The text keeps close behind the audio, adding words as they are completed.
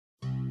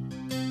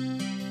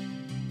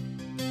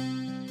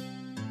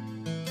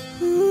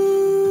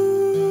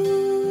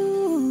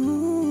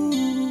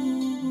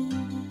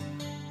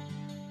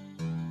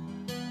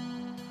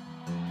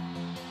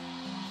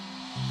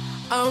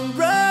I'm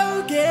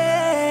broken.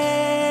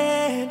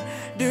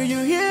 Do you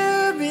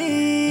hear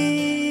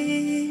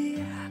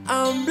me?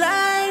 I'm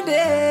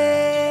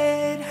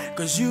blinded,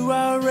 'cause you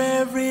are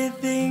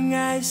everything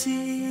I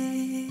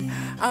see.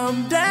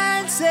 I'm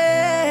dancing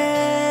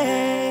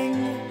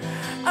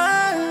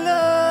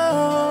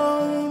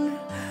alone.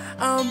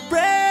 I'm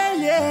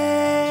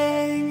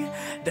praying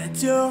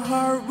that your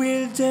heart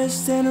will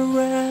just turn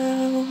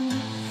around.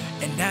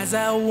 And as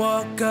I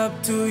walk up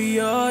to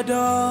your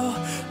door,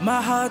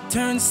 my heart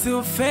turns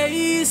to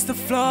face the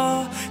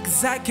floor,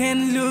 'cause I can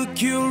look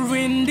you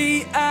in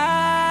the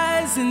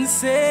eyes and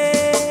say,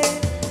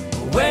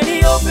 when he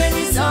opens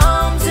his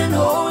arms and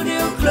hold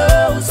you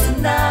close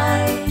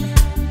tonight,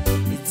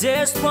 it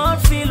just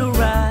won't feel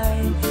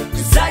right,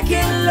 'cause I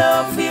can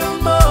love you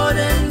more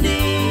than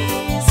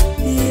this.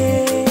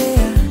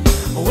 Yeah.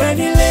 When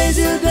he lays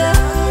you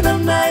down, I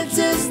might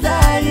just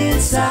die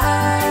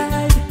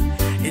inside.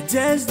 It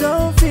just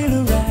don't feel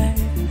right,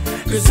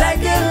 'cause I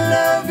can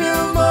love you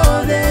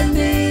more than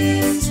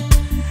this.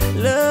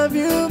 Love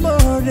you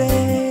more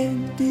than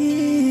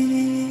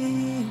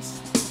this.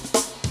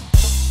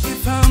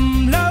 If I'm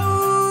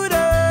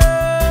louder,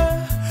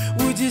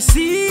 would you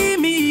see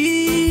me?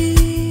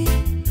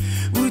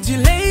 Would you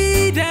lay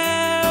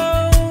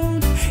down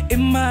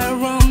in my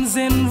arms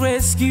and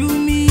rescue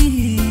me?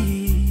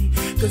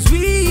 'Cause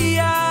we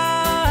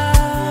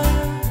are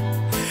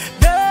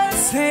the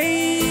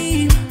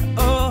same.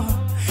 Oh,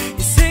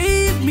 you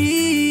saved me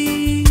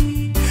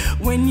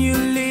when you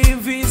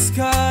leave his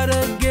car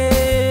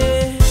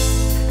again.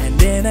 And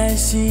then I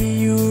see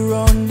you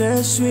on the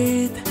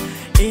street,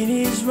 in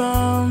his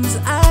arms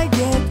I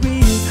get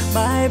weak.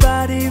 My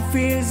body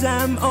feels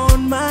I'm on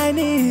my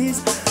knees,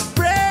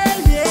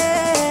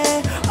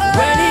 praying. Oh,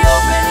 when he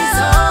opens his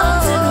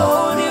arms and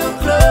hold you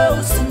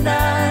close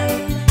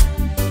tonight,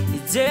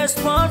 it just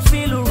won't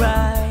feel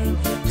right,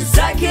 'cause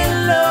I can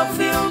love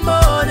you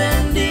more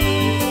than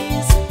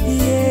this.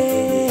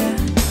 Yeah.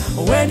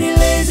 When he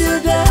lays you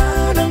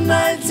down, I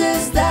might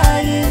just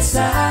die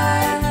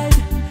inside.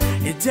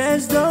 It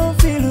just don't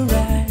feel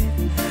right,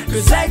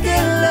 'cause I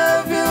can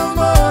love you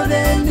more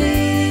than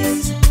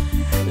this.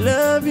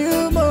 Love you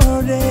more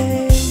than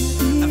this.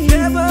 I've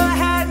never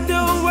had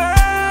the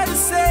word to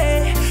say,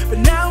 but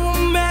now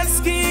I'm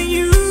asking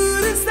you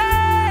to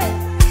stay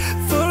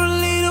for a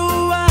little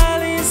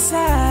while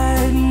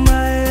inside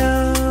my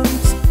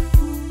arms.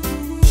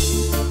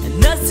 And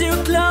as you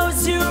close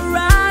your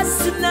eyes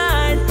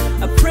tonight,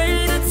 I pray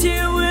that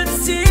you would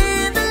see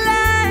the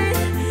light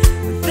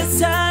that's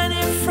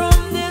shining from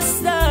the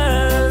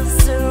stars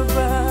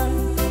above.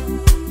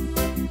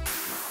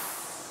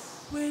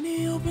 When he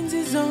opens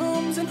his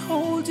arms and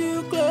holds you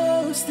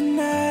close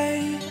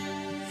tonight,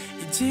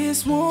 it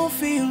just won't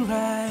feel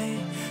right,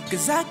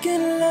 'cause I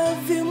can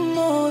love you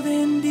more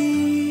than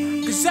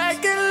this. 'Cause I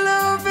can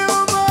love you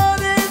more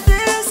than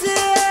this,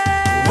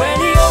 yeah. When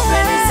he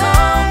opens his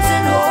arms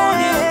and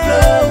holds you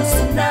close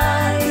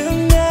tonight,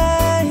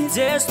 it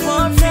just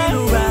won't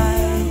feel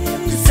right,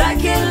 'cause I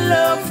can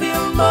love you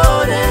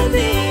more than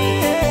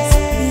this.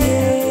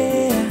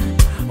 Yeah.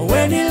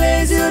 When he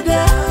lays you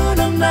down,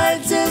 I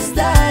might just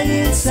die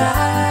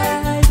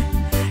inside.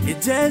 It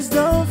just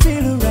don't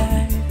feel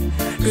right,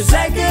 'cause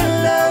I can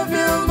love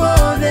you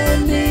more than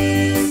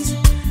this.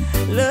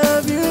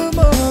 Love you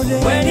more than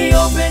this. When he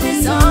opens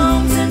his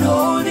arms and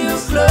hold you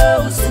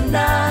close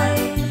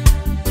tonight,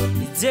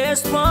 it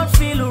just won't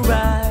feel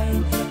right,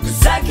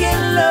 'cause I can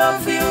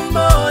love you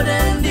more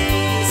than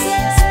this.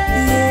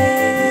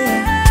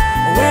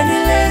 Yeah. When he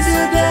lays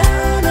you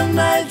down, I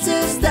might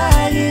just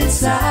die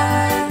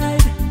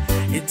inside.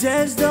 It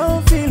just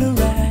don't feel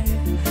right,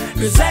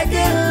 'cause I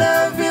can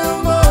love